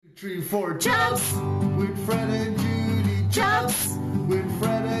3, 4, jobs with Fred and Julie. Jobs with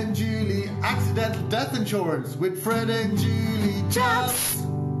Fred and Julie. Accidental death insurance with Fred and Julie. Jobs.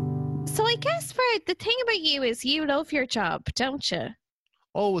 So I guess, Fred, the thing about you is you love your job, don't you?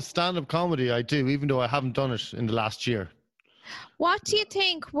 Oh, with stand-up comedy, I do, even though I haven't done it in the last year. What do you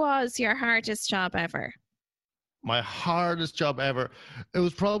think was your hardest job ever? My hardest job ever. It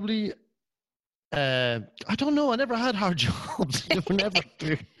was probably, I don't know. I never had hard jobs. They were never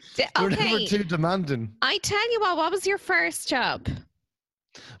too demanding. I tell you what was your first job?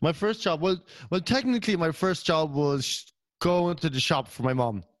 My first job, well, technically my first job was going to the shop for my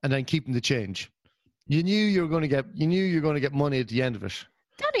mom and then keeping the change. You knew you were going to get money at the end of it.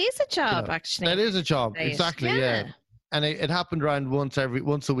 That is a job, actually. That is a job, exactly. Yeah. And it happened around once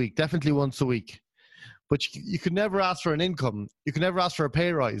a week, definitely once a week. But you could never ask for an income. You could never ask for a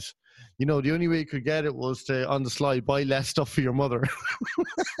pay rise. You know, the only way you could get it was to, on the slide, buy less stuff for your mother,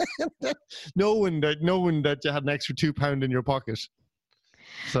 knowing that you had an extra £2 in your pocket.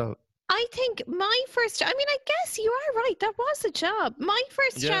 So I think my first, I guess you are right. That was a job. My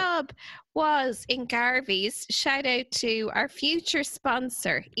first job was in Garvey's. Shout out to our future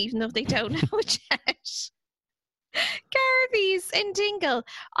sponsor, even though they don't know it yet. Garvey's in Dingle.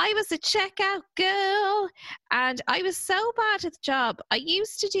 I was a checkout girl and I was so bad at the job. I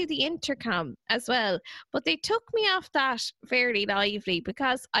used to do the intercom as well, but they took me off that fairly lively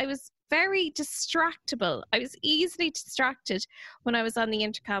because I was very distractible. I was easily distracted when I was on the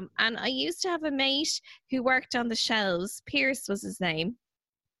intercom. And I used to have a mate who worked on the shelves. Pierce was his name.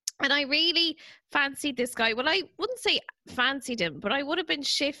 And I really fancied this guy. Well, I wouldn't say fancied him, but I would have been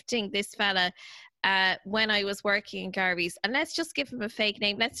shifting this fella when I was working in Garvey's. And let's just give him a fake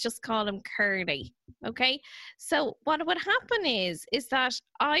name. Let's just call him Curly. Okay? So what would happen is that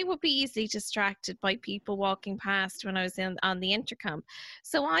I would be easily distracted by people walking past when I was on the intercom.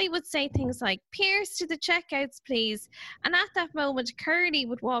 So I would say things like, Pierce, to the checkouts, please. And at that moment, Curly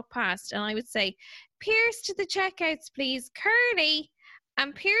would walk past and I would say, Pierce, to the checkouts, please. Curly.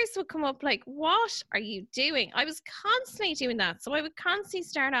 And Pierce would come up like, what are you doing? I was constantly doing that. So I would constantly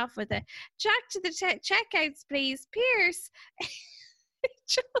start off with a, Jack, to the checkouts, please. Pierce. It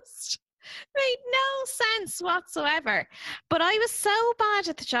just made no sense whatsoever. But I was so bad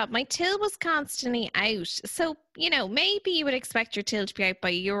at the job. My till was constantly out. So, you know, maybe you would expect your till to be out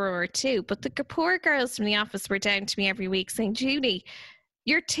by €1 or €2. But the poor girls from the office were down to me every week saying, Julie,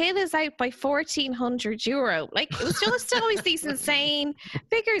 your till is out by €1,400. Like, it was just always these insane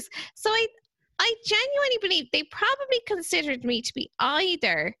figures. So I genuinely believe they probably considered me to be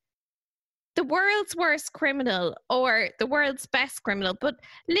either the world's worst criminal or the world's best criminal. But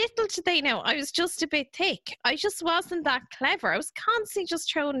little did they know, I was just a bit thick. I just wasn't that clever. I was constantly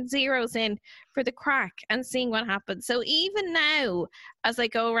just throwing zeros in for the crack and seeing what happened. So even now, as I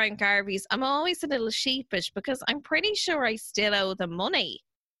go around Garvey's, I'm always a little sheepish because I'm pretty sure I still owe them money.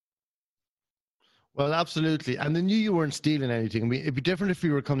 Well, absolutely. And they knew you weren't stealing anything. I mean, it'd be different if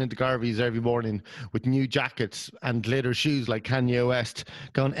you were coming into Garvey's every morning with new jackets and glitter shoes like Kanye West,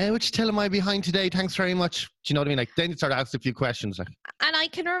 going, which till am I behind today? Thanks very much. Do you know what I mean? Like, then you start asking a few questions. Like. And I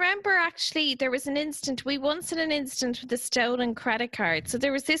can remember, actually, there was an incident. We once had an incident with a stolen credit card. So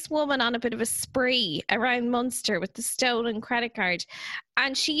there was this woman on a bit of a spree around Munster with the stolen credit card.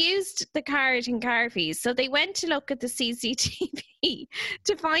 And she used the card in Garvey's. So they went to look at the CCTV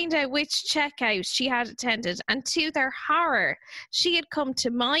to find out which checkout she had attended. And to their horror, she had come to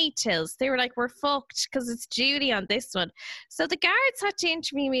my tills. They were like, we're fucked because it's Julie on this one. So the guards had to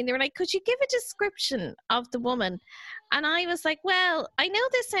interview me and they were like, could you give a description of the woman? And I was like, well, I know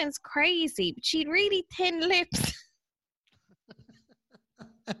this sounds crazy, but she had really thin lips.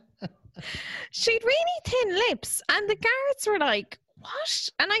 She'd really thin lips. And the guards were like, what?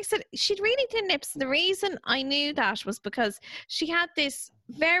 And I said, she'd really thin lips. And the reason I knew that was because she had this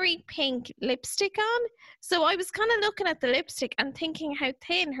very pink lipstick on. So I was kind of looking at the lipstick and thinking how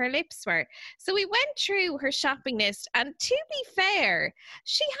thin her lips were. So we went through her shopping list. And to be fair,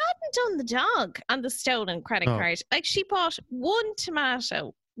 she hadn't done the dog on the stolen credit card. Like, she bought one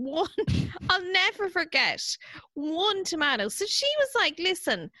tomato. I'll never forget, one tomato. So she was like,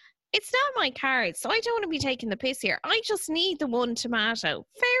 listen, it's not my card, so I don't want to be taking the piss here. I just need the one tomato.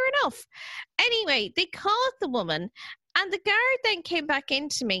 Fair enough. Anyway, they called the woman, and the guard then came back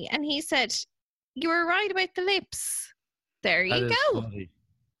into me, and he said, you were right about the lips. There you go. Funny.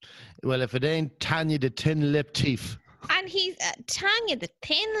 Well, if it ain't Tanya the Tin Lip Thief. And he's Tanya the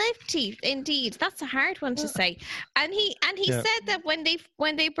Thin Lip Thief, indeed. That's a hard one to say. And he said that when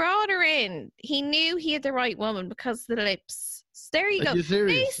they brought her in, he knew he had the right woman because of the lips. So there you go.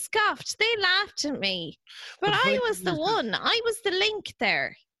 They scoffed. They laughed at me. But I was the one. I was the link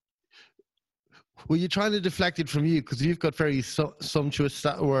there. Were you trying to deflect it from you? Because you've got very sumptuous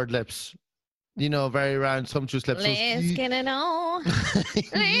word lips. You know, very round, sumptuous lips. Let's get it on. Let's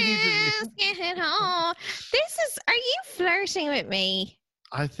get it on. Are you flirting with me?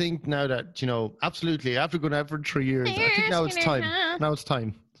 I think now that, absolutely, after going out for 3 years, I think now it's time. Now it's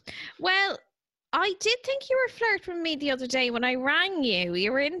time. Well, I did think you were flirting with me the other day when I rang you.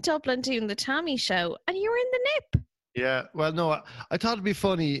 You were in Dublin doing the Tommy show and you were in the nip. Yeah, well, no, I thought it'd be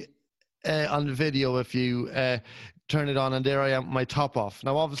funny on the video if you turn it on and there I am, my top off.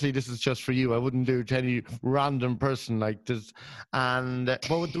 Now, obviously, this is just for you. I wouldn't do it to any random person like this. And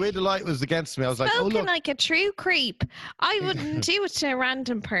but with the way the light was against me, I was like, oh, look. Like a true creep. I wouldn't do it to a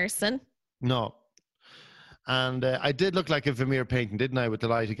random person. No. And I did look like a Vermeer painting, didn't I, with the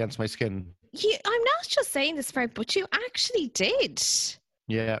light against my skin? I'm not just saying this, Fred, but you actually did.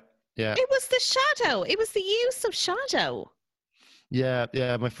 Yeah. It was the shadow. It was the use of shadow. Yeah.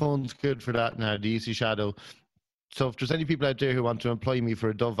 My phone's good for that now, the easy shadow. So if there's any people out there who want to employ me for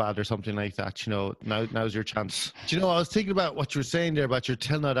a Dove ad or something like that, now's your chance. Do you know, I was thinking about what you were saying there about your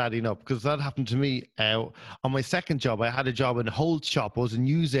till not adding up, because that happened to me on my second job. I had a job in a whole shop. I was a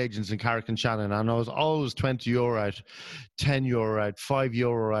news agent in Carrick-on-Shannon, and I was always €20 out, €10 out,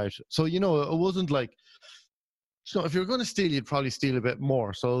 €5 out. So, it wasn't like, if you were going to steal, you'd probably steal a bit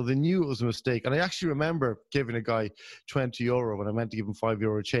more. So they knew it was a mistake. And I actually remember giving a guy €20 when I meant to give him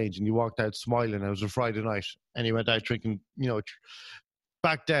 €5 change. And he walked out smiling. It was a Friday night. And he went out drinking,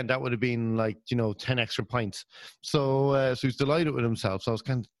 back then that would have been like, 10 extra pints. So he was delighted with himself. So I was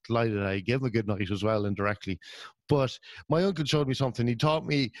kind of delighted I gave him a good night as well, indirectly. But my uncle showed me something. He taught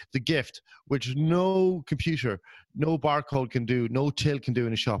me the gift, which no computer, no barcode can do, no till can do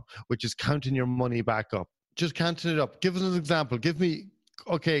in a shop, which is counting your money back up. Just counting it up. Give us an example. Give me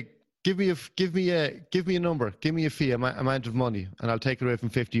a number. Give me a fee amount of money, and I'll take it away from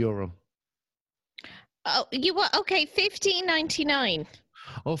 €50. Oh, you what? Okay, $15.99.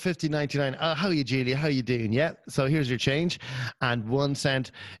 Oh, $15.99. How are you, Julia? How are you doing? Yeah. So here's your change, and 1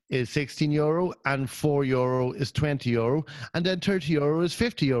 cent is €16, and €4 is €20, and then €30 is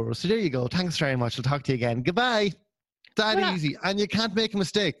 €50. So there you go. Thanks very much. I'll talk to you again. Goodbye. Easy, and you can't make a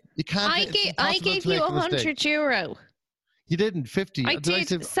mistake. You can't. I gave you €100. You didn't 50. I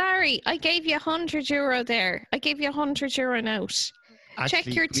did. Sorry, I gave you €100 there. I gave you €100 note. Actually,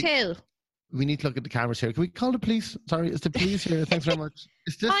 check your till. We need to look at the cameras here. Can we call the police? Sorry, it's the police here. Thanks very much.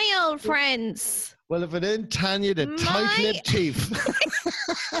 My old friends. Well, if it ain't Tanya, the tight-lipped thief.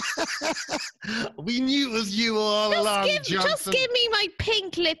 We knew it was you all along, Johnson. Just give me my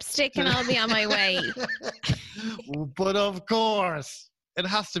pink lipstick and I'll be on my way. But of course, it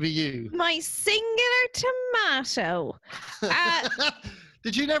has to be you. My singular tomato.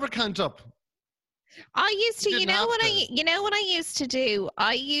 Did you never count up? I used to, you know what I used to do?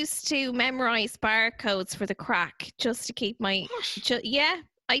 I used to memorize barcodes for the crack just to keep my, yeah,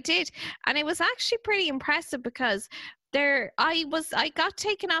 I did. And it was actually pretty impressive because I got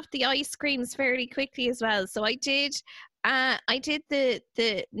taken off the ice creams fairly quickly as well. So I did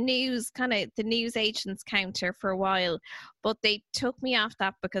the news agents counter for a while, but they took me off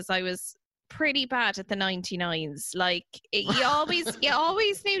that because I was pretty bad at the 99s. Like you always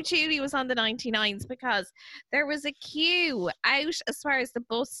knew Julie was on the 99s because there was a queue out as far as the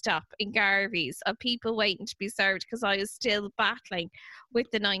bus stop in Garvey's of people waiting to be served because I was still battling with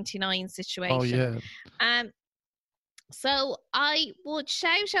the 99 situation. Oh yeah. So I would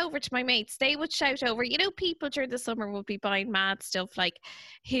shout over to my mates. They would shout over. People during the summer would be buying mad stuff like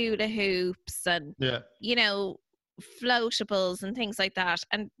hula hoops and floatables and things like that,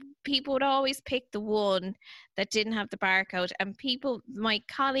 and people would always pick the one that didn't have the barcode, and my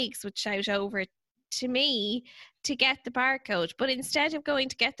colleagues would shout over to me to get the barcode, but instead of going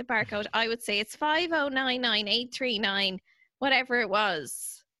to get the barcode, I would say it's 5099839 whatever it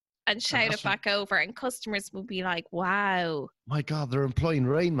was and shout it back over, and customers would be like, wow, my God, they're employing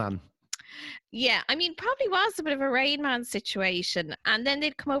Rain Man. Yeah, I mean, probably was a bit of a Rain Man situation. And then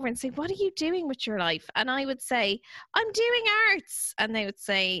they'd come over and say, what are you doing with your life? And I would say, I'm doing arts. And they would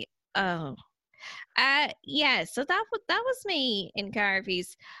say, oh. Yeah, so that was me in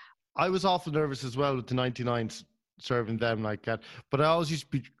Garvey's. I was awful nervous as well with the 99s, serving them like that. But I always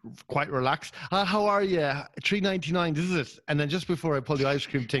used to be quite relaxed. How are you? $3.99, this is it. And then just before I pull the ice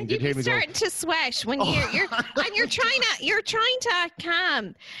cream thing, you'd hear me starting to sweat when you're trying to act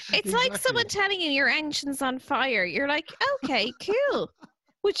calm. It's exactly. Like someone telling you your engine's on fire. You're like, okay, cool.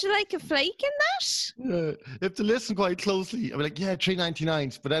 Would you like a flake in that? Yeah. If they listen quite closely, I'd be like, yeah,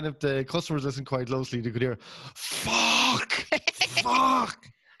 $3.99. But then if the customers listen quite closely, they could hear, fuck.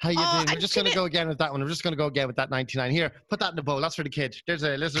 How you doing? We're just going to go again with that one. I'm just going to go again with that 99. Here, put that in the bowl. That's for the kid. There's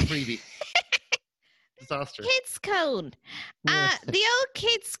a freebie. Disaster. Kids cone. Yeah. The old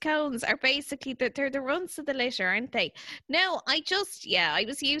kids cones are basically they're the runts of the litter, aren't they? No, I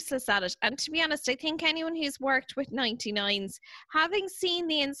was useless at it. And to be honest, I think anyone who's worked with 99s, having seen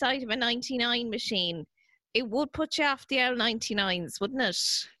the inside of a 99 machine, it would put you off the old 99s, wouldn't it?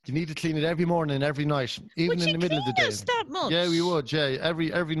 You need to clean it every morning, every night, even Would in you the middle of the clean day. it that much? Yeah, we would. Yeah,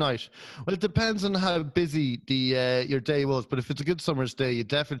 every night. Well, it depends on how busy the your day was. But if it's a good summer's day, you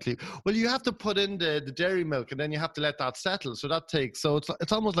definitely. Well, you have to put in the dairy milk, and then you have to let that settle. So that takes. So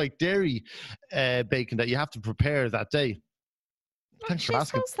it's almost like dairy bacon that you have to prepare that day. Thanks for Actually, I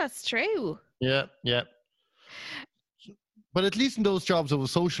asking. suppose that's true. Yeah, yeah. But at least in those jobs, it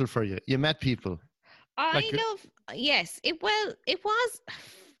was social for you. You met people. Yes, it was,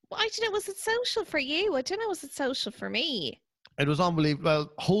 I don't know, was it social for you? I don't know, was it social for me? It was unbelievable.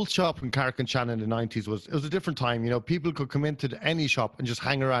 Well, whole shop in Carrick-on-Shannon in the 90s was a different time. You know, people could come into any shop and just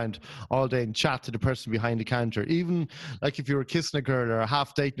hang around all day and chat to the person behind the counter. Even like if you were kissing a girl or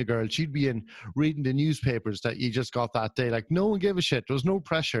half dating a girl, she'd be in reading the newspapers that you just got that day. Like no one gave a shit. There was no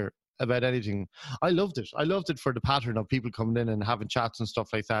pressure about anything. I loved it. I loved it for the pattern of people coming in and having chats and stuff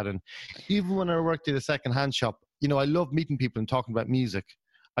like that. And even when I worked in a second-hand shop, you know, I loved meeting people and talking about music.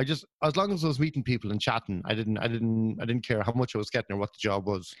 As long as I was meeting people and chatting, I didn't care how much I was getting or what the job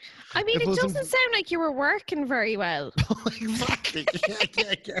was. I mean, it doesn't sound like you were working very well. Exactly.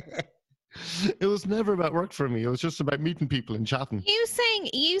 Yeah. It was never about work for me. It was just about meeting people and chatting. You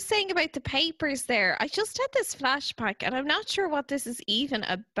saying about the papers there. I just had this flashback, and I'm not sure what this is even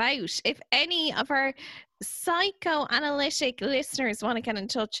about. If any of our psychoanalytic listeners want to get in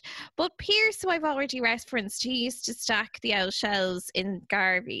touch, but Pierce, who I've already referenced, who used to stack the old shelves in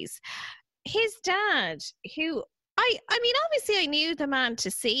Garvey's, his dad, who I mean, obviously I knew the man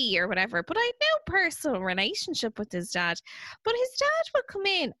to see or whatever, but I had no personal relationship with his dad. But his dad would come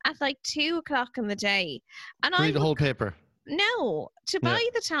in at like 2:00 in the day, and read the whole paper. No, to buy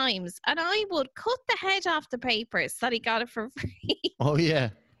the Times, and I would cut the head off the papers that he got it for free. Oh yeah.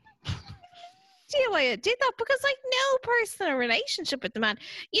 Do you know why I did that? Because I had no personal relationship with the man.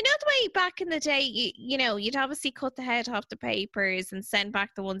 You know the way back in the day, you know, you'd obviously cut the head off the papers and send back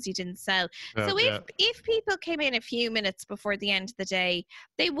the ones you didn't sell. So if people came in a few minutes before the end of the day,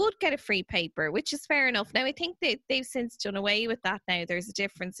 they would get a free paper, which is fair enough. Now, I think they've since done away with that now. There's a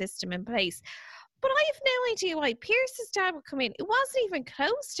different system in place. But I have no idea why Pierce's dad would come in. It wasn't even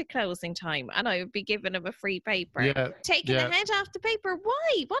close to closing time, and I would be giving him a free paper. Taking the head off the paper.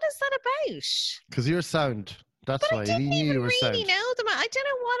 Why? What is that about? Because you're sound. That's but why. I didn't He knew even you were really sound. know them. I don't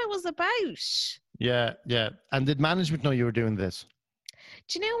know what it was about. Yeah. And did management know you were doing this?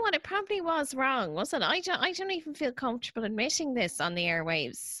 Do you know what? It probably was wrong, wasn't it? I don't even feel comfortable admitting this on the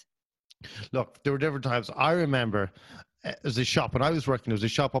airwaves. Look, there were different times. I remember there's a shop when I was working. There was a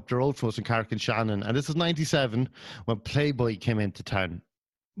shop up the road from us in Carrick-on-Shannon, and this was 97 when Playboy came into town.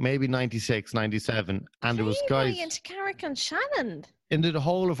 Maybe 96, 97, and there was guys into Carrick-on-Shannon. Into the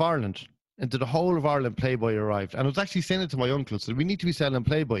whole of Ireland. Playboy arrived, and I was actually saying it to my uncle. So we need to be selling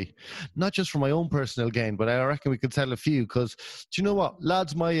Playboy, not just for my own personal gain, but I reckon we could sell a few. Because do you know what?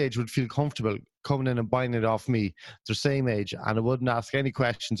 Lads my age would feel comfortable coming in and buying it off me. They're same age, and I wouldn't ask any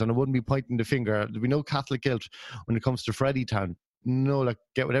questions, and I wouldn't be pointing the finger. There'd be no Catholic guilt when it comes to Freddy Town. No, like,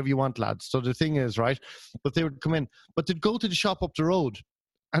 get whatever you want, lads. So the thing is, right? But they would come in, but they'd go to the shop up the road,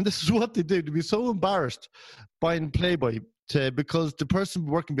 and this is what they did. They'd be so embarrassed buying Playboy because the person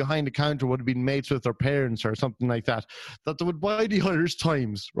working behind the counter would have been mates with their parents or something like that, that they would buy the Irish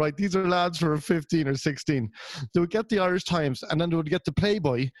Times, right? These are lads who are 15 or 16. They would get the Irish Times, and then they would get the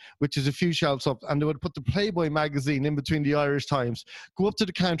Playboy, which is a few shelves up, and they would put the Playboy magazine in between the Irish Times, go up to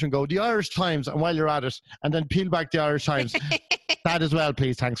the counter and go, the Irish Times, and while you're at it, and then peel back the Irish Times. That as well,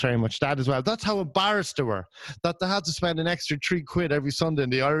 please. Thanks very much. That as well. That's how embarrassed they were, that they had to spend an extra £3 every Sunday in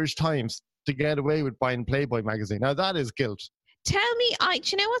the Irish Times to get away with buying Playboy magazine. Now that is guilt. Tell me,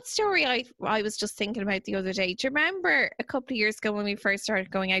 do you know what story I was just thinking about the other day? Do you remember a couple of years ago when we first started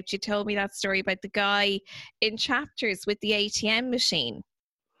going out, you told me that story about the guy in Chapters with the ATM machine?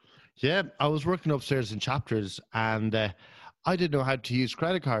 Yeah, I was working upstairs in Chapters, and I didn't know how to use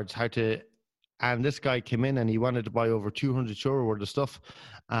credit cards, and this guy came in and he wanted to buy over €200 worth of stuff.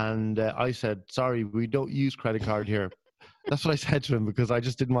 And I said, sorry, we don't use credit card here. That's what I said to him, because I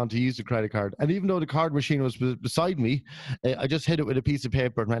just didn't want to use the credit card. And even though the card machine was beside me, I just hit it with a piece of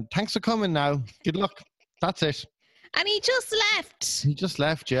paper and went, thanks for coming now. Good luck. That's it. And he just left. He just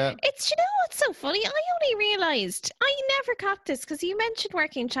left, yeah. It's, you know what's so funny? I only realised, I never got this, because you mentioned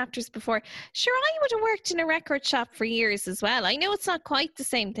working in Chapters before. Sure, I would have worked in a record shop for years as well. I know it's not quite the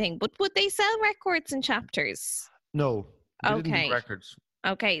same thing, but would they sell records in Chapters? No. They Okay. didn't do records.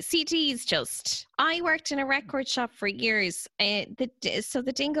 Okay, CDs just. I worked in a record shop for years.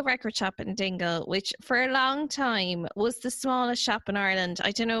 The Dingle Record Shop in Dingle, which for a long time was the smallest shop in Ireland.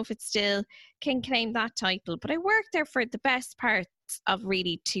 I don't know if it still can claim that title, but I worked there for the best parts of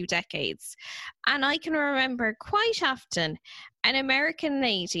really 2 decades. And I can remember quite often an American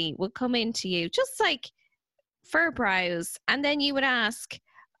lady would come into you just like for a browse, and then you would ask,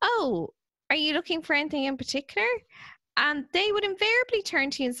 "Oh, are you looking for anything in particular?" And they would invariably turn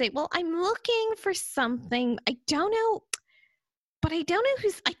to you and say, "Well, I'm looking for something. I don't know, but I don't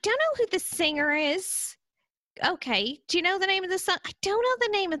know who the singer is." Okay, do you know the name of the song? I don't know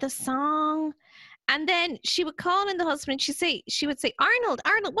the name of the song. And then she would call in the husband and she would say, Arnold,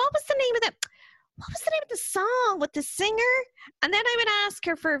 what was the name of the song with the singer? And then I would ask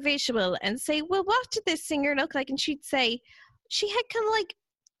her for a visual and say, "Well, what did this singer look like?" And she'd say, "She had kind of like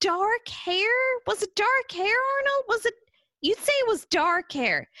dark hair. Was it dark hair, Arnold? Was it?" You'd say it was dark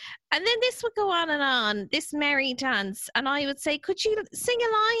hair. And then this would go on, this merry dance. And I would say, "Could you sing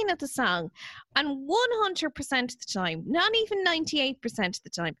a line of the song?" And 100% of the time, not even 98% of the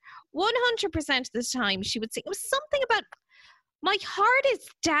time, 100% of the time, she would say, it was something about, "My heart is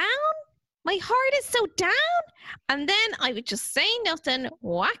down. My heart is so down." And then I would just say nothing,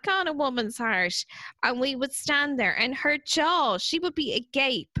 whack on a woman's heart, and we would stand there, and her jaw, she would be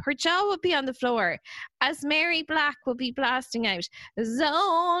agape. Her jaw would be on the floor as Mary Black would be blasting out, "There's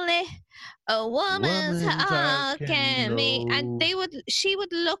only a woman's heart can be." And she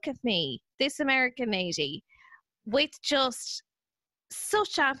would look at me, this American lady, with just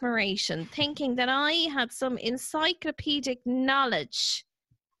such admiration, thinking that I had some encyclopedic knowledge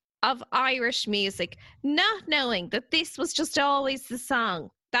of Irish music, not knowing that this was just always the song.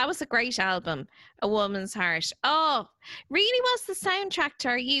 That was a great album, A Woman's Heart. Oh, really was the soundtrack to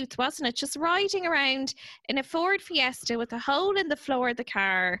our youth, wasn't it? Just riding around in a Ford Fiesta with a hole in the floor of the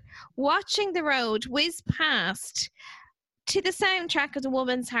car, watching the road whiz past to the soundtrack of the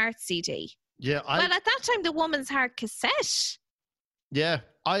Woman's Heart CD. Yeah, well, at that time, the Woman's Heart cassette. Yeah,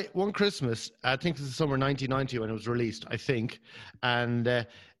 one Christmas, I think this is summer 1990 when it was released, I think, and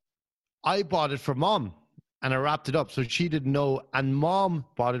I bought it for Mom, and I wrapped it up so she didn't know. And Mom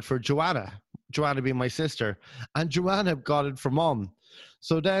bought it for Joanna being my sister, and Joanna got it for Mom.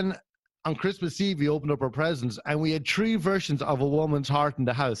 So then on Christmas Eve, we opened up our presents, and we had 3 versions of A Woman's Heart in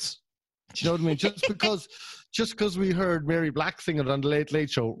the house. Do you know what I mean? Just because we heard Mary Black sing it on the Late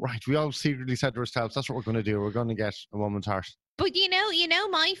Late Show, right? We all secretly said to ourselves, "That's what we're going to do. We're going to get A Woman's Heart." But you know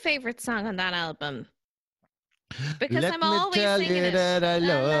my favorite song on that album. Because Let I'm me always tell singing you it. that I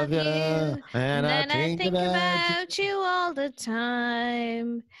love you, and then I think about you all the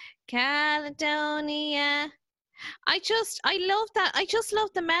time. Caledonia. I love that. I just love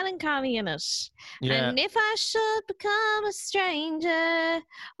the melancholy in it. Yeah. And if I should become a stranger,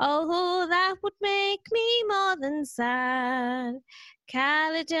 oh, that would make me more than sad.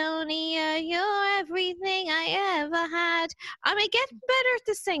 Caledonia, you're everything I ever had. Am I getting better at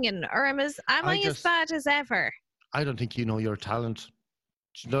the singing, or am I as bad as ever? I don't think you know your talent.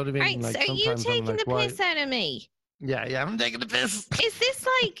 Do you know what I mean? Right, like, so are you taking the piss out of me? Yeah, I'm taking the piss. Is this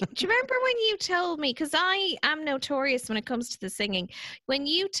like, do you remember when you told me, because I am notorious when it comes to the singing, when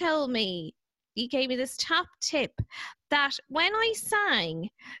you told me, you gave me this top tip that when I sang,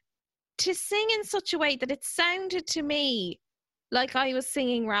 to sing in such a way that it sounded to me like I was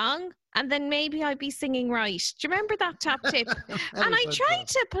singing wrong, and then maybe I'd be singing right. Do you remember that top tip? And I tried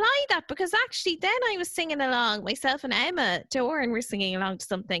to apply that, because actually then I was singing along, myself and Emma Doran were singing along to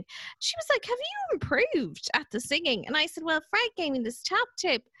something. She was like, "Have you improved at the singing?" And I said, "Well, Frank gave me this top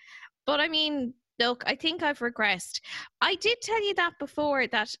tip, but I mean, look, I think I've regressed." I did tell you that before,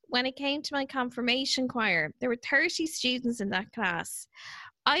 that when it came to my confirmation choir, there were 30 students in that class.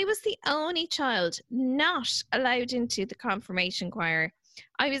 I was the only child not allowed into the confirmation choir.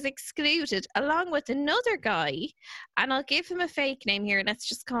 I was excluded along with another guy, and I'll give him a fake name here. Let's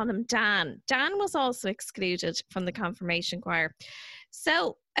just call him Dan. Dan was also excluded from the confirmation choir.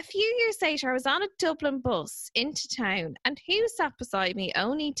 So a few years later, I was on a Dublin bus into town, and who sat beside me?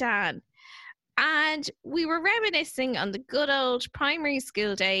 Only Dan. And we were reminiscing on the good old primary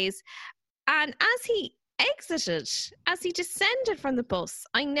school days. And as he descended from the bus,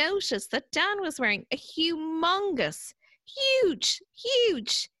 I noticed that Dan was wearing a humongous,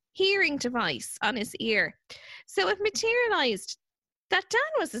 huge hearing device on his ear. So it materialized that Dan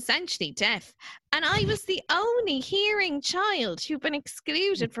was essentially deaf, and I was the only hearing child who'd been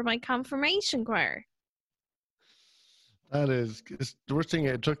excluded from my confirmation choir. That is, it's the worst thing.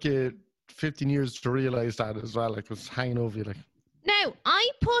 It took you 15 years to realize that as well. Like, it was hanging over you, like. Now, I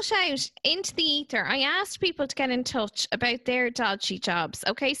put out into the ether, I asked people to get in touch about their dodgy jobs.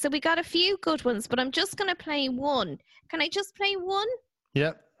 Okay, so we got a few good ones, but I'm just going to play one. Can I just play one?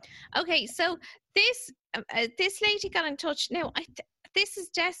 Yep. Okay, so this lady got in touch. Now, this is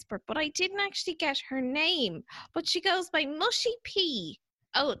desperate, but I didn't actually get her name. But she goes by Mushy P.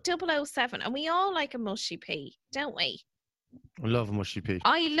 007, and we all like a mushy pea, don't we? I love a mushy pea.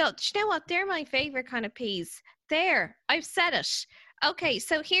 Do you know what? They're my favourite kind of peas. There, I've said it. Okay,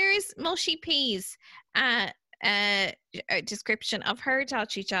 so here's Mushy Pea's description of her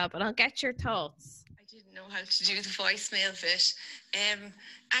dodgy job, and I'll get your thoughts. I didn't know how to do the voicemail bit.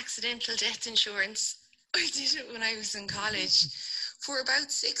 Accidental death insurance. I did it when I was in college for about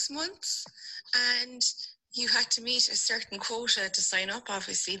 6 months, and you had to meet a certain quota to sign up,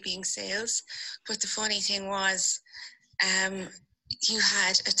 obviously being sales. But the funny thing was, you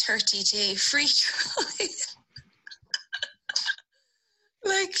had a 30-day free trial.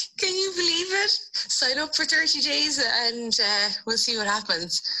 Like, can you believe it? Sign up for 30 days and we'll see what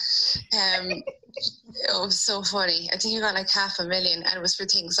happens. It was so funny. I think you got like 500,000, and it was for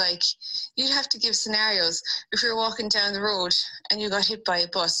things like, you'd have to give scenarios. If you're walking down the road and you got hit by a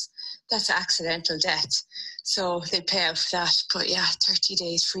bus, that's accidental death. So they'd pay out for that. But yeah, 30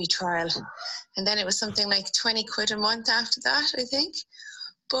 days free trial. And then it was something like 20 quid a month after that, I think.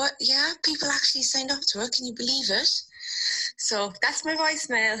 But yeah, people actually signed up to it. Can you believe it? So that's my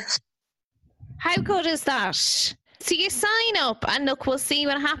voicemail. How good is that? So you sign up and look, we'll see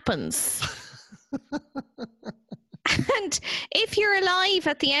what happens. And if you're alive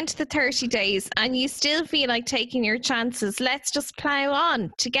at the end of the 30 days and you still feel like taking your chances, let's just plow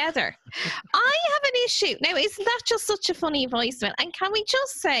on together. I have an issue. Now, isn't that just such a funny voicemail? And can we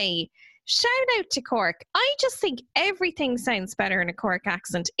just say, shout out to Cork. I just think everything sounds better in a Cork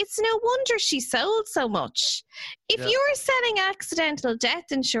accent. It's no wonder she sold so much. If you're selling accidental death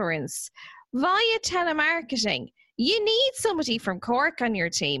insurance via telemarketing, you need somebody from Cork on your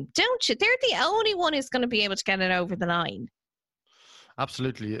team, don't you? They're the only one who's going to be able to get it over the line.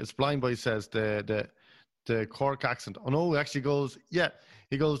 Absolutely. As Blind Boy says, the Cork accent. Oh no, he actually goes,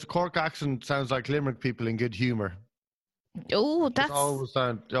 he goes, the Cork accent sounds like Limerick people in good humour. Oh, that's...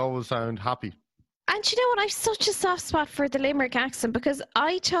 They always sound happy. And you know what? I've such a soft spot for the Limerick accent because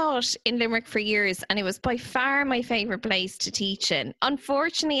I taught in Limerick for years and it was by far my favourite place to teach in.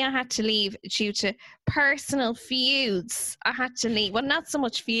 Unfortunately, I had to leave due to personal feuds. I had to leave. Well, not so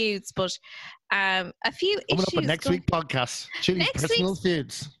much feuds, but a few Coming issues. Up next week podcast. Chili's personal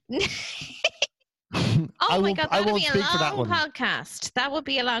feuds. Oh my God, that would be a long podcast. That would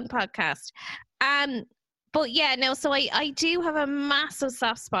be a long podcast. But yeah, no, so I do have a massive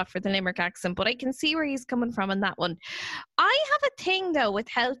soft spot for the Limerick accent, but I can see where he's coming from on that one. I have a thing though with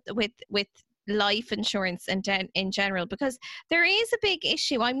health, with life insurance and in general, because there is a big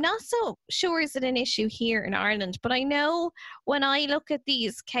issue. I'm not so sure is it an issue here in Ireland, but I know when I look at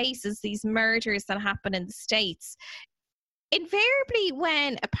these cases, these murders that happen in the States, invariably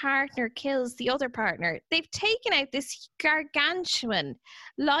when a partner kills the other partner, they've taken out this gargantuan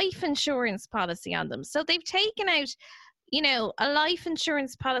life insurance policy on them. So they've taken out, you know, a life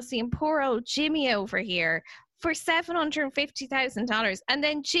insurance policy and poor old Jimmy over here for $750,000, and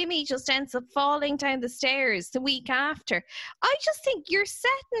then Jimmy just ends up falling down the stairs the week after. I just think you're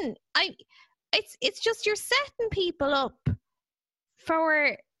setting you're setting people up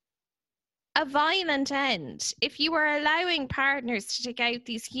for a violent end if you are allowing partners to take out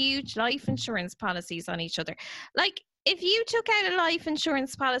these huge life insurance policies on each other. Like, if you took out a life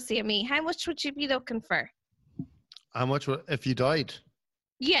insurance policy on me, how much would you be looking for? How much if you died?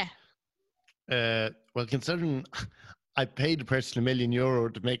 Yeah. Well, considering I paid the person €1 million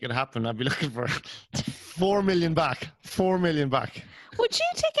to make it happen, I'd be looking for 4 million back. 4 million back. Would you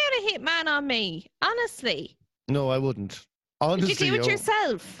take out a hitman on me? Honestly. No, I wouldn't. Honestly, would you do it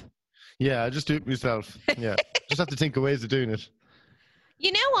yourself? Yeah, I just do it myself. Yeah, just have to think of ways of doing it.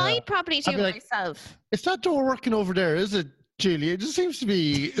 You know, I'd probably do it myself. Is that door working over there? Is it, Julie? It just seems to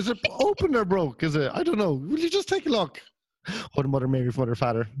be. Is it open or broke? Is it? I don't know. Will you just take a look? Oh, Mother Mary, Mother,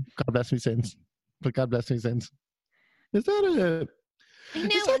 Father. God bless me sins. But God bless me sins. Is that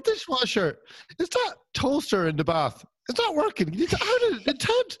is that dishwasher? Is that toaster in the bath? Is that working? How did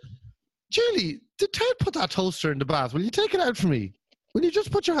Ted? Julie, did Ted put that toaster in the bath? Will you take it out for me? Will you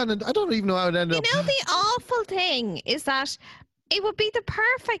just put your hand in? I don't even know how it ended up. You know, the awful thing is that it would be the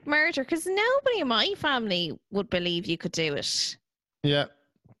perfect murder because nobody in my family would believe you could do it. Yeah.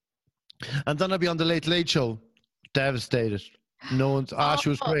 And then I'd be on the Late Late Show, devastated. No one's. She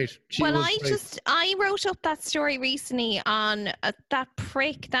was great. I wrote up that story recently on that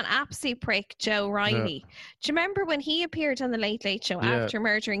absolute prick, Joe Riley. Yeah. Do you remember when he appeared on the Late Late Show after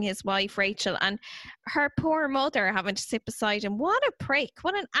murdering his wife Rachel, and her poor mother having to sit beside him? What a prick!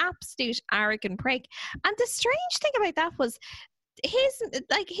 What an absolute arrogant prick! And the strange thing about that was,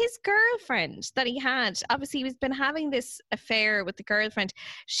 his girlfriend that he had, obviously he's been having this affair with the girlfriend.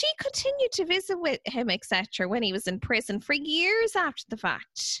 She continued to visit with him, etc., when he was in prison for years after the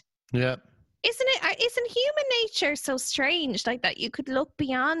fact. Yeah. Isn't human nature so strange like that? You could look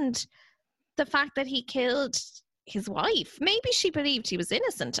beyond the fact that he killed his wife. Maybe she believed he was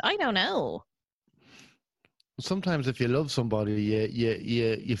innocent. I don't know. Sometimes if you love somebody,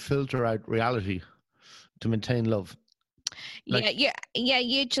 you filter out reality to maintain love.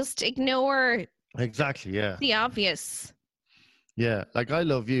 You just ignore the obvious. Yeah, like I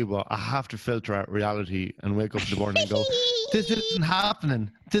love you, but I have to filter out reality and wake up in the morning and go, this isn't happening.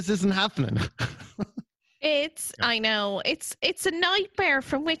 I know, it's a nightmare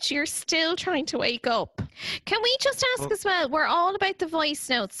from which you're still trying to wake up. Can we just ask as well, we're all about the voice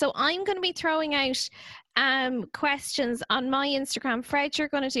notes, so I'm going to be throwing out questions on my Instagram. Fred, you're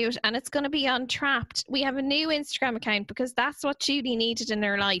going to do it, and it's going to be on Trapped. We have a new Instagram account because that's what Julie needed in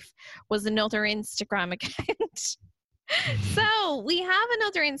her life, was another Instagram account. So we have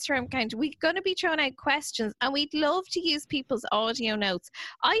another Instagram account. We're going to be throwing out questions, and we'd love to use people's audio notes.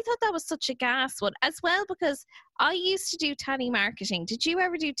 I thought that was such a gas one as well, because I used to do telemarketing. Did you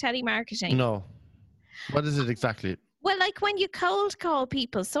ever do telemarketing? No. What is it exactly? Well, like when you cold call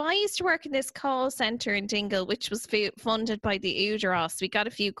people. So I used to work in this call centre in Dingle, which was funded by the Uderos. We got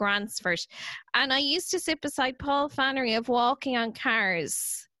a few grants for it. And I used to sit beside Paul Flannery of Walking on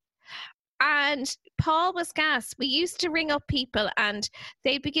Cars. And Paul was gas. We used to ring up people and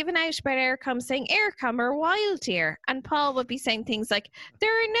they'd be giving out about Eircom, saying Eircom are wild deer. And Paul would be saying things like,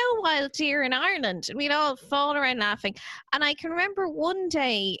 there are no wild deer in Ireland. And we'd all fall around laughing. And I can remember one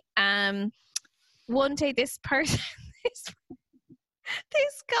day this person...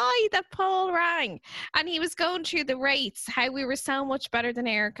 this guy that Paul rang, and he was going through the rates, how we were so much better than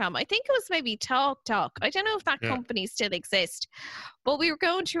Eircom. I think it was maybe Talk. I don't know if that company still exists, but we were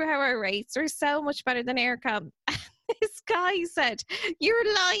going through how our rates were so much better than Eircom. This guy said, you're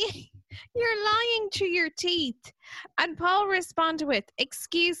lying through your teeth. And Paul responded with,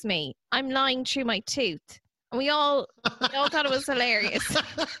 excuse me, I'm lying through my tooth. And we all thought it was hilarious.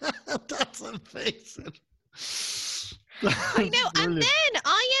 That's amazing. I know. And then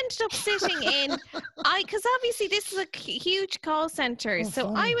I ended up sitting in, because obviously this is a huge call centre.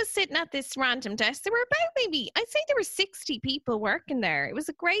 So I was sitting at this random desk. There were about I'd say there were 60 people working there. It was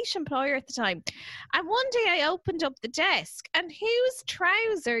a great employer at the time. And one day I opened up the desk, and whose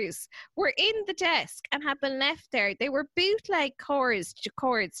trousers were in the desk and had been left there? They were bootleg cords. Do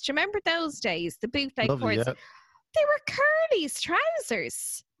you remember those days? The bootleg cords. Yeah. They were Curly's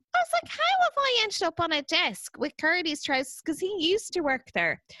trousers. I was like, how have I ended up on a desk with Curly's trousers? Because he used to work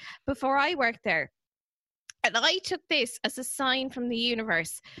there before I worked there. And I took this as a sign from the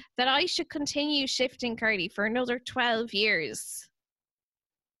universe that I should continue shifting Curly for another 12 years.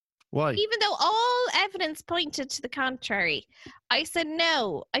 Why? Even though all evidence pointed to the contrary. I said,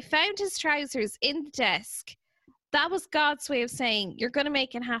 no, I found his trousers in the desk. That was God's way of saying, you're going to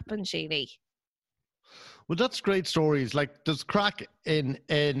make it happen, Julie. Well, that's great stories. Like, there's crack in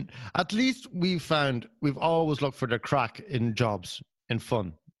at least we've always looked for the crack in jobs, in fun.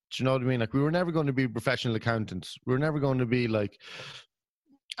 Do you know what I mean? Like, we were never going to be professional accountants. We were never going to be like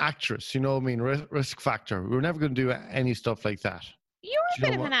actress, you know what I mean? Risk Factor. We were never going to do any stuff like that. You're a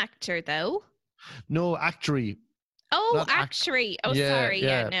bit of an actor, though. No, actuary. Oh, actuary. Oh, yeah, sorry.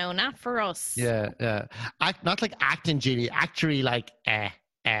 Yeah, no, not for us. Yeah. Not like acting, Julie. Actuary, like,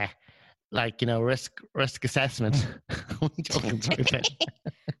 like, you know, risk assessment. Well, I used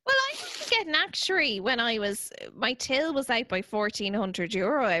to get an actuary when my till was out by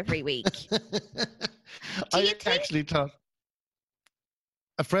 €1,400 every week. Actually thought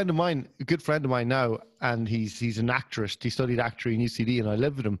a friend of mine, a good friend of mine now, and he's an actress. He studied acting in UCD, and I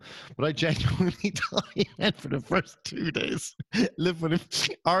lived with him. But I genuinely thought he went for the first 2 days, lived with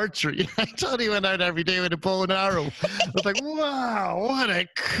him, archery. I thought he went out every day with a bow and arrow. I was like, wow, what a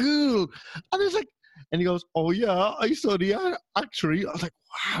cool. And he goes, oh yeah, I study actuary. I was like,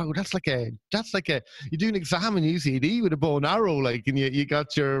 wow, that's like a you do an exam in UCD with a bow and arrow, like, and you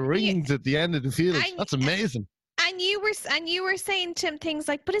got your rings at the end of the field. That's amazing. And you were saying to him things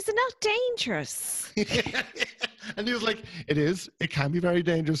like, but is it not dangerous? And he was like, it is. It can be very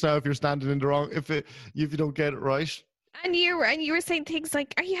dangerous now if you're standing in the wrong, if you don't get it right. And you were saying things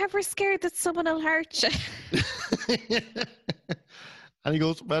like, "Are you ever scared that someone will hurt you?" And he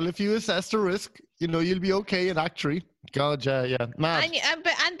goes, well, if you assess the risk, you'll be okay in actory. God, yeah, mad.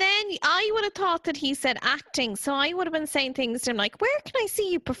 And then I would have thought that he said acting, so I would have been saying things to him like, "Where can I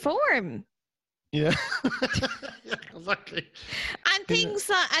see you perform?" Yeah, yeah, exactly. And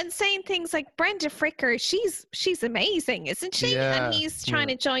and saying things like, "Brenda Fricker, she's amazing, isn't she?" Yeah, and he's trying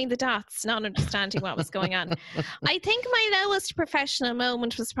to join the dots, not understanding what was going on. I think my lowest professional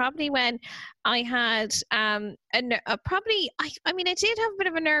moment was probably when I had I did have a bit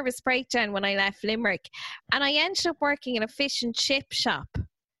of a nervous breakdown when I left Limerick, and I ended up working in a fish and chip shop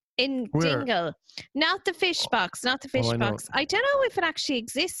in Where? Dingle. Not the fish box. I don't know if it actually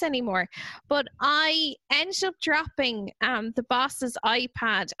exists anymore, but I ended up dropping the boss's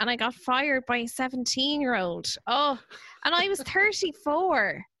iPad and I got fired by a 17-year-old. Oh, and I was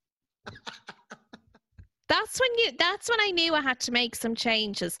 34. That's when I knew I had to make some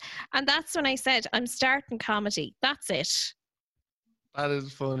changes. And that's when I said, I'm starting comedy. That's it. That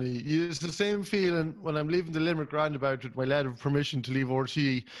is funny. It's the same feeling when I'm leaving the Limerick roundabout with my letter of permission to leave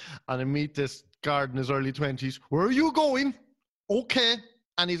RTE, and I meet this guard in his early 20s. Where are you going? Okay.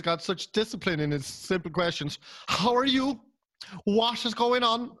 And he's got such discipline in his simple questions. How are you? What is going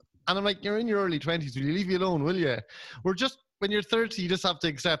on? And I'm like, you're in your early 20s. Will you leave me alone, will you? When you're 30, you just have to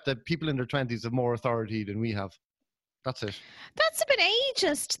accept that people in their 20s have more authority than we have. That's it. That's a bit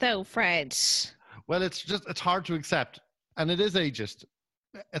ageist though, Fred. Well, it's hard to accept. And it is ageist.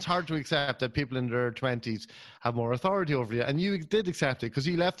 It's hard to accept that people in their 20s have more authority over you. And you did accept it because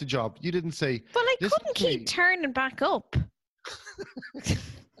you left the job. You didn't say... Well, I couldn't keep turning back up. There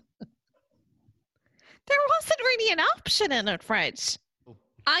wasn't really an option in it, Fred.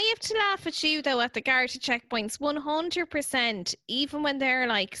 I have to laugh at you, though, at the Garda checkpoints. 100%, even when they're,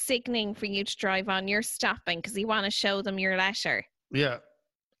 like, signaling for you to drive on, you're stopping because you want to show them your letter. Yeah.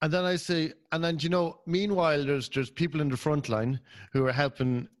 And then I say, meanwhile, there's people in the front line who are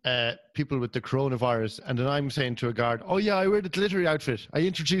helping people with the coronavirus. And then I'm saying to a guard, oh, yeah, I wear the glittery outfit. I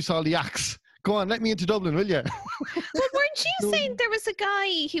introduce all the acts. Go on, let me into Dublin, will you? Well, weren't you saying there was a guy,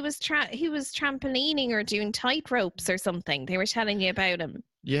 he was trampolining or doing tight ropes or something? They were telling you about him.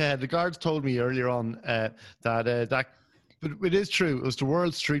 Yeah, the guards told me earlier on that but it is true. It was the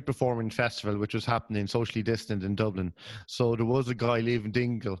World Street Performing Festival, which was happening socially distant in Dublin. So there was a guy leaving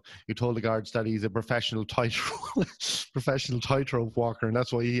Dingle who told the guards that he's a professional tightrope walker, and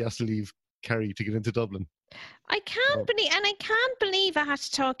that's why he has to leave Kerry to get into Dublin. I can't believe I had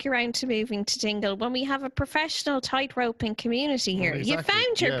to talk you around to moving to Dingle when we have a professional tightroping community here. Exactly. You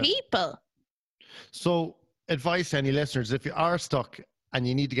found your people. So, advice to any listeners: if you are stuck and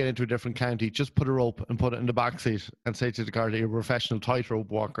you need to get into a different county, just put a rope and put it in the back seat and say to the guard that you're a professional tightrope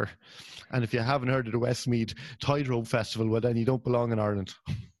walker. And if you haven't heard of the Westmeath Tightrope Festival, well, then you don't belong in Ireland.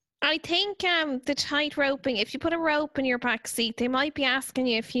 I think the tightroping, if you put a rope in your back seat, they might be asking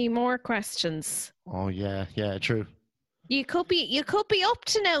you a few more questions. Oh, yeah, true. You could be up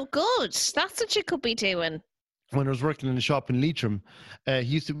to no good. That's what you could be doing. When I was working in a shop in Leitrim, we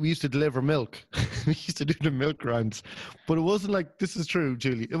used to deliver milk. We used to do the milk rounds. But it wasn't like, this is true,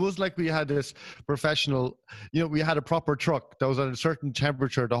 Julie, it was like we had this professional, we had a proper truck that was at a certain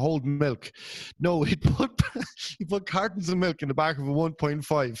temperature to hold milk. No, he put cartons of milk in the back of a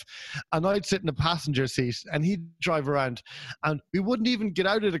 1.5, and I'd sit in the passenger seat and he'd drive around, and we wouldn't even get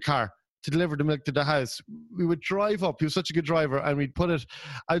out of the car to deliver the milk to the house. We would drive up. He was such a good driver, and we'd put it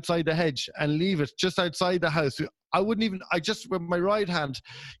outside the hedge and leave it just outside the house. I just with my right hand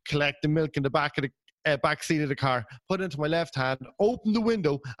collect the milk in the back of the back seat of the car, put it into my left hand, open the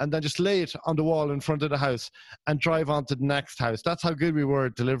window, and then just lay it on the wall in front of the house and drive on to the next house. That's how good we were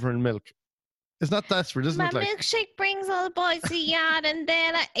at delivering milk. It's not desperate, isn't it? My milkshake brings all the boys to the yard, and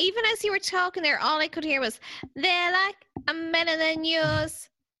they're like, even as you were talking there, all I could hear was, they're like I'm better than yours.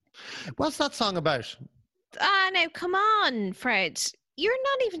 What's that song about? Now, come on, Fred. You're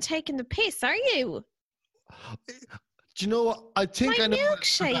not even taking the piss, are you? Do you know what? I think my I know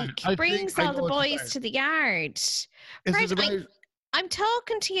milkshake brings all the boys to the yard. Fred, I'm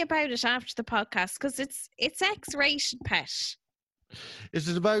talking to you about it after the podcast because it's X-rated, pet. Is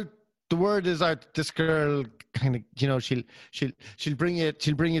it about the word is out? This girl kind of, she'll bring you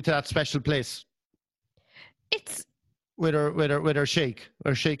to that special place. It's. With her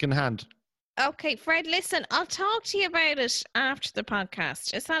shaking hand. Okay, Fred, listen, I'll talk to you about it after the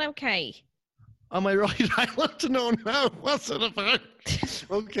podcast. Is that okay? Am I right? I want to know now. What's it about?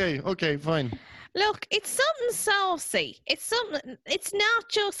 Okay, fine. Look, it's something saucy. It's not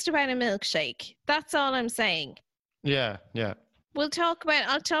just about a milkshake. That's all I'm saying. Yeah. I'll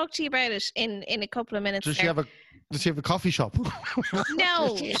talk to you about it in a couple of minutes. Does she have a coffee shop?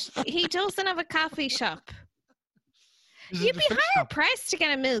 No, he doesn't have a coffee shop. Is it You'd the be fish hard shop? pressed to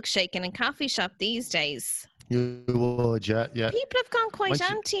get a milkshake in a coffee shop these days. You would, yeah. People have gone quite Once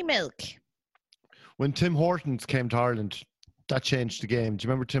you- anti-milk. When Tim Hortons came to Ireland, that changed the game. Do you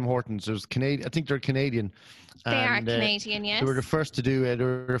remember Tim Hortons? There's Canadian. I think they're Canadian. They are and, Canadian, yes. They were the first to do. They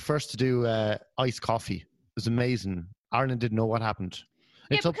were the first to do iced coffee. It was amazing. Ireland didn't know what happened.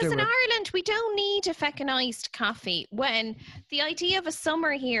 Yeah, It's up because there. in Ireland, we don't need a feckin' iced coffee when the idea of a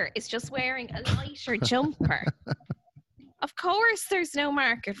summer here is just wearing a lighter jumper. Of course, there's no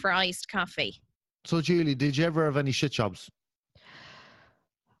market for iced coffee. So, Julie, did you ever have any shit jobs?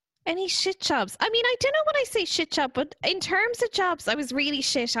 Any shit jobs? I mean, I don't know when I say shit job, but in terms of jobs, I was really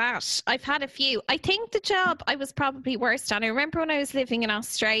shit at. I've had a few. I think the job I was probably worst on, I remember when I was living in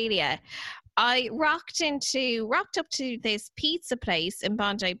Australia, I rocked up to this pizza place in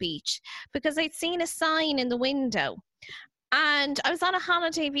Bondi Beach because I'd seen a sign in the window. And I was on a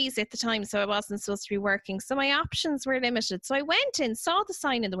holiday visa at the time, so I wasn't supposed to be working. So my options were limited. So I went in, saw the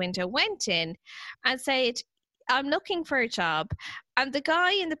sign in the window, went in and said, I'm looking for a job. And the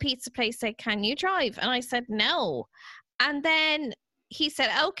guy in the pizza place said, can you drive? And I said, no. And then he said,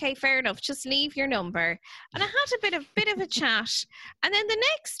 okay, fair enough. Just leave your number. And I had a bit of a chat. And then the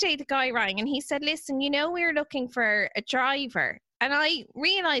next day the guy rang and he said, listen, we're looking for a driver. And I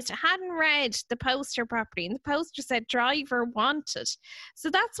realised I hadn't read the poster properly, and the poster said driver wanted. So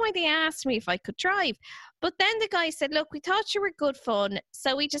that's why they asked me if I could drive. But then the guy said, look, we thought you were good fun,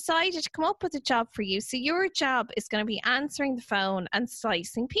 so we decided to come up with a job for you. So your job is going to be answering the phone and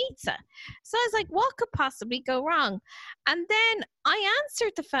slicing pizza. So I was like, what could possibly go wrong? And then I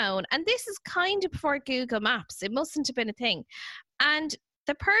answered the phone, and this is kind of before Google Maps. It mustn't have been a thing. And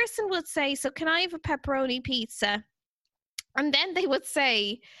the person would say, so can I have a pepperoni pizza? And then they would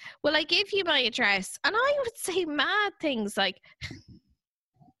say, will I give you my address? And I would say mad things like,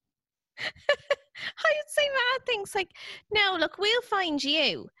 no, look, we'll find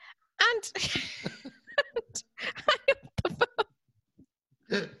you. And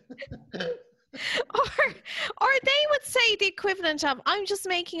or they would say the equivalent of, I'm just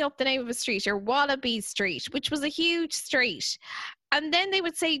making up the name of a street, or Wallaby Street, which was a huge street. And then they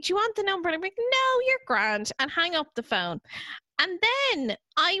would say, do you want the number? And I'm like, no, you're grand, and hang up the phone. And then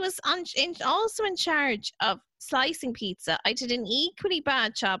I was also in charge of slicing pizza. I did an equally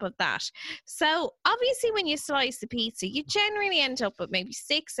bad job of that. So obviously when you slice a pizza, you generally end up with maybe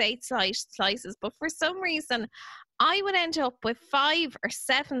 6-8 slices. But for some reason, I would end up with 5 or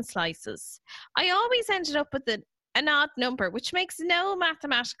 7 slices. I always ended up with an odd number, which makes no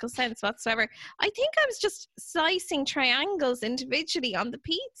mathematical sense whatsoever. I think I was just slicing triangles individually on the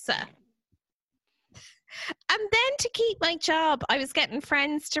pizza. And then to keep my job, I was getting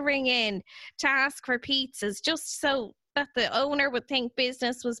friends to ring in to ask for pizzas just so that the owner would think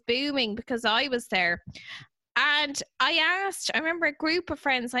business was booming because I was there. And I remember a group of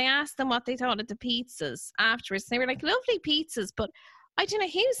friends, I asked them what they thought of the pizzas afterwards. They were like, lovely pizzas, but I don't know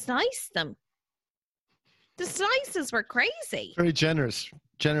who sliced them. The slices were crazy. Very generous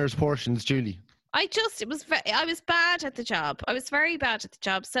portions, Julie. I was bad at the job. I was very bad at the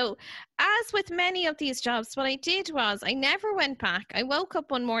job. So as with many of these jobs, what I did was I never went back. I woke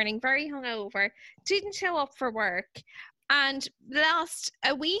up one morning very hungover, didn't show up for work, and lost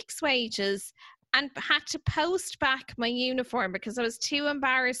a week's wages and had to post back my uniform because I was too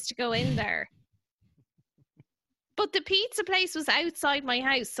embarrassed to go in there. But the pizza place was outside my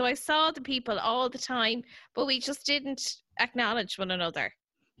house, so I saw the people all the time, but we just didn't acknowledge one another.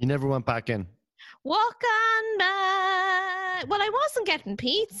 You never went back in? Walk on by. Well, I wasn't getting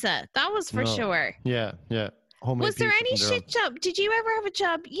pizza. That was for sure. Yeah. Homemade was there pizza any from their shit job? Did you ever have a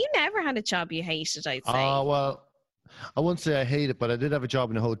job? You never had a job you hated, I'd say. Well, I wou't say I hate it, but I did have a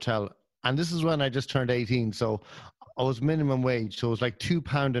job in a hotel. And this is when I just turned 18. So I was minimum wage. So it was like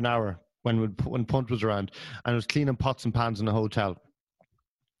 £2 an hour when Punt was around. And I was cleaning pots and pans in a hotel.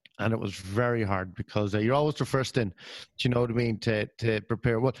 And it was very hard because you're always the first in, do you know what I mean, to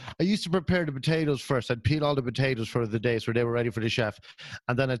prepare. Well, I used to prepare the potatoes first. I'd peel all the potatoes for the day so they were ready for the chef.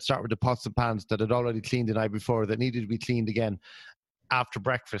 And then I'd start with the pots and pans that I'd already cleaned the night before that needed to be cleaned again after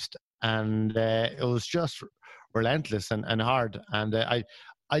breakfast. And it was just relentless and hard. And it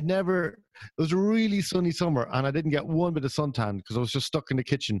was a really sunny summer and I didn't get one bit of suntan because I was just stuck in the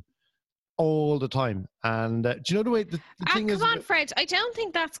kitchen all the time. And do you know the way the thing is? Come on, Fred. I don't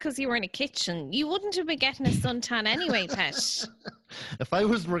think that's because you were in a kitchen. You wouldn't have been getting a suntan anyway, pet. If I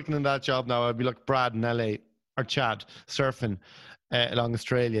was working in that job now, I'd be like Brad in LA or Chad surfing along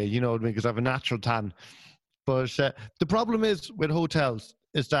Australia, you know what I mean? Because I have a natural tan. But the problem is with hotels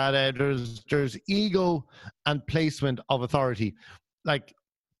is that there's ego and placement of authority. Like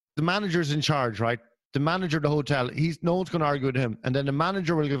the manager's in charge, right? The manager of the hotel, no one's going to argue with him. And then the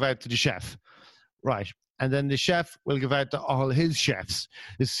manager will give out to the chef, right? And then the chef will give out to all his chefs,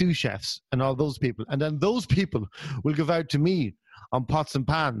 his sous chefs, and all those people. And then those people will give out to me on pots and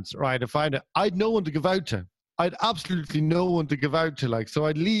pans, right? I'd no one to give out to. I'd absolutely no one to give out to. Like, so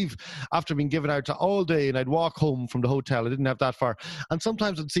I'd leave after being given out to all day, and I'd walk home from the hotel. I didn't have that far. And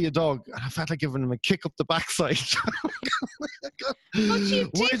sometimes I'd see a dog, and I felt like giving him a kick up the backside. But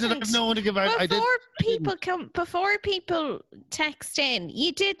you Why did I have no one to give out? Before people text in,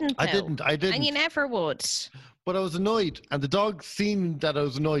 you didn't. I didn't. And you never would. But I was annoyed, and the dog seen that I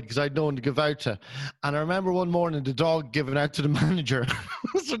was annoyed because I'd no one to give out to. And I remember one morning the dog giving out to the manager.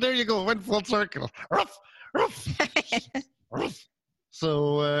 So there you go, went full circle. Ruff, ruff, ruff.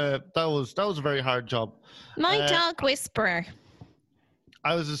 So that was a very hard job. My dog whisperer.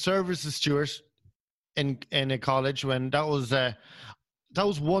 I was a services steward in a college when that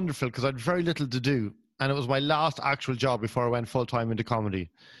was wonderful because I had very little to do, and it was my last actual job before I went full time into comedy.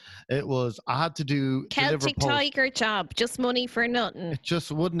 I had to do Celtic Tiger job, just money for nothing. It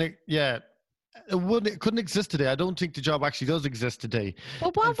just wouldn't, yeah. It couldn't exist today. I don't think the job actually does exist today.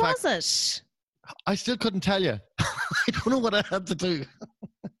 Well, what was it? I still couldn't tell you. I don't know what I had to do.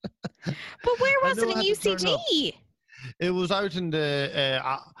 But where was it in UCD? It was out in the,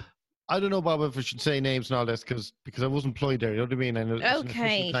 I don't know, Bob, if I should say names and all this because I was employed there. You know what I mean? And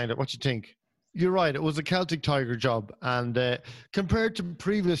okay. What you think? You're right. It was a Celtic Tiger job. And compared to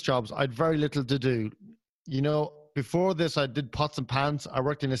previous jobs, I had very little to do. You know, before this, I did pots and pans. I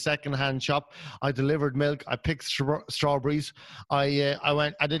worked in a second-hand shop. I delivered milk. I picked strawberries. I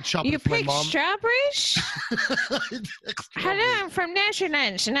did shopping for my mom. You picked strawberries? Hello, I'm from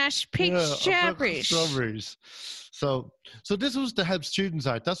Netherlands, and I picked strawberries. So this was to help students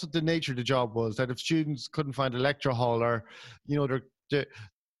out. That's what the nature of the job was. That if students couldn't find a lecture hall, or you know, the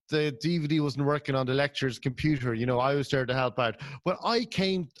DVD wasn't working on the lecturer's computer, you know, I was there to help out. But I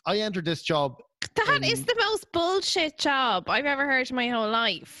entered this job. That is the most bullshit job I've ever heard in my whole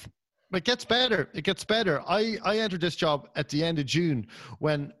life. It gets better. I entered this job at the end of June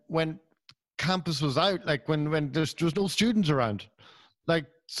when campus was out, like when there was no students around. Like,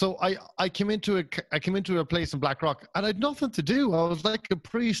 so I came into a place in Blackrock and I had nothing to do. I was like a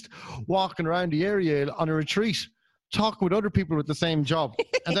priest walking around the area on a retreat, talking with other people with the same job.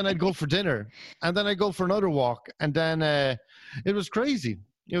 And then I'd go for dinner, and then I'd go for another walk, and then it was crazy.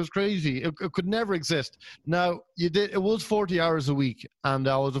 It was crazy. It could never exist. Now, it was 40 hours a week, and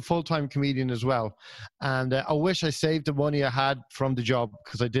I was a full-time comedian as well. And I wish I saved the money I had from the job,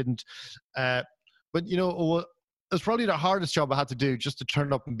 because I didn't. But, you know, it was probably the hardest job I had to do, just to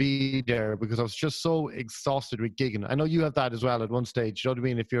turn up and be there, because I was just so exhausted with gigging. I know you have that as well at one stage. You know what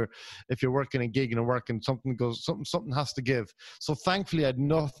I mean? If you're working and gigging and working, something has to give. So thankfully, I had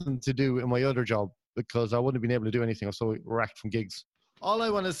nothing to do in my other job, because I wouldn't have been able to do anything. I was so wrecked from gigs. All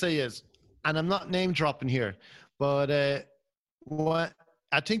I want to say is, and I'm not name dropping here, but what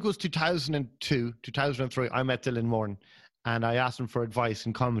I think it was 2002, 2003, I met Dylan Moran, and I asked him for advice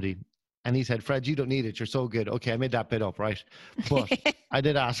in comedy. And he said, Fred, you don't need it. You're so good. Okay, I made that bit up, right? But I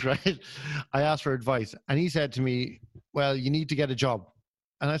did ask, right? I asked for advice. And he said to me, well, you need to get a job.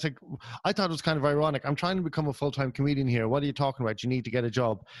 And I said, I thought it was kind of ironic. I'm trying to become a full-time comedian here. What are you talking about? You need to get a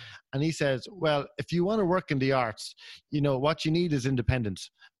job. And he says, well, if you want to work in the arts, you know, what you need is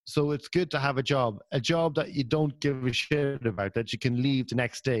independence. So it's good to have a job that you don't give a shit about, that you can leave the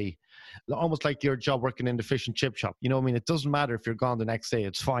next day. Almost like your job working in the fish and chip shop. You know what I mean? It doesn't matter if you're gone the next day.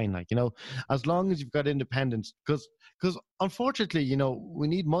 It's fine. Like, you know, as long as you've got independence, because unfortunately, you know, we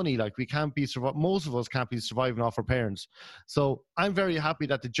need money. Like, most of us can't be surviving off our parents. So I'm very happy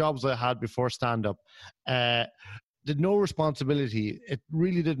that the jobs I had before stand-up did no responsibility. It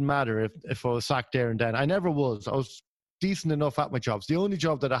really didn't matter if I was sacked there and then. I never was. I was decent enough at my jobs. The only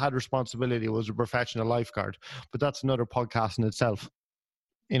job that I had responsibility was a professional lifeguard, but that's another podcast in itself.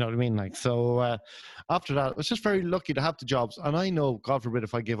 You know what I mean? Like, so after that, I was just very lucky to have the jobs. And I know, God forbid,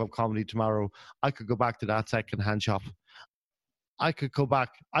 if I gave up comedy tomorrow, I could go back to that second-hand shop. I could go back.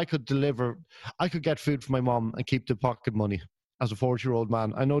 I could get food for my mom and keep the pocket money as a 40-year-old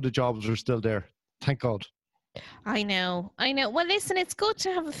man. I know the jobs are still there. Thank God. I know. Well, listen, it's good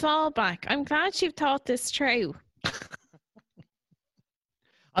to have a fallback. I'm glad you've thought this through.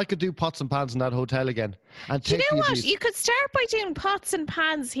 I could do pots and pans in that hotel again. And do you know what? You could start by doing pots and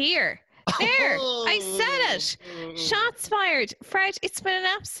pans here. There, I said it. Shots fired. Fred, it's been an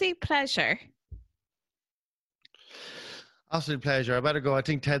absolute pleasure. Absolute pleasure. I better go. I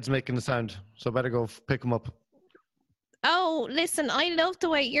think Ted's making the sound, so I better go pick him up. No, listen, I love the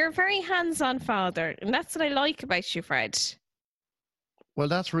way you're a very hands-on father, and that's what I like about you, Fred. Well,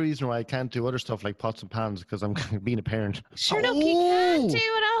 that's the reason why I can't do other stuff like pots and pans, because I'm being a parent. Sure, look, you can't do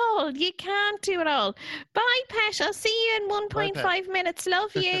it all. You can't do it all. Bye, Pet. I'll see you in 1.5 minutes.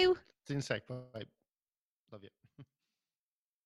 Love you. See you in a sec. Bye. Love you.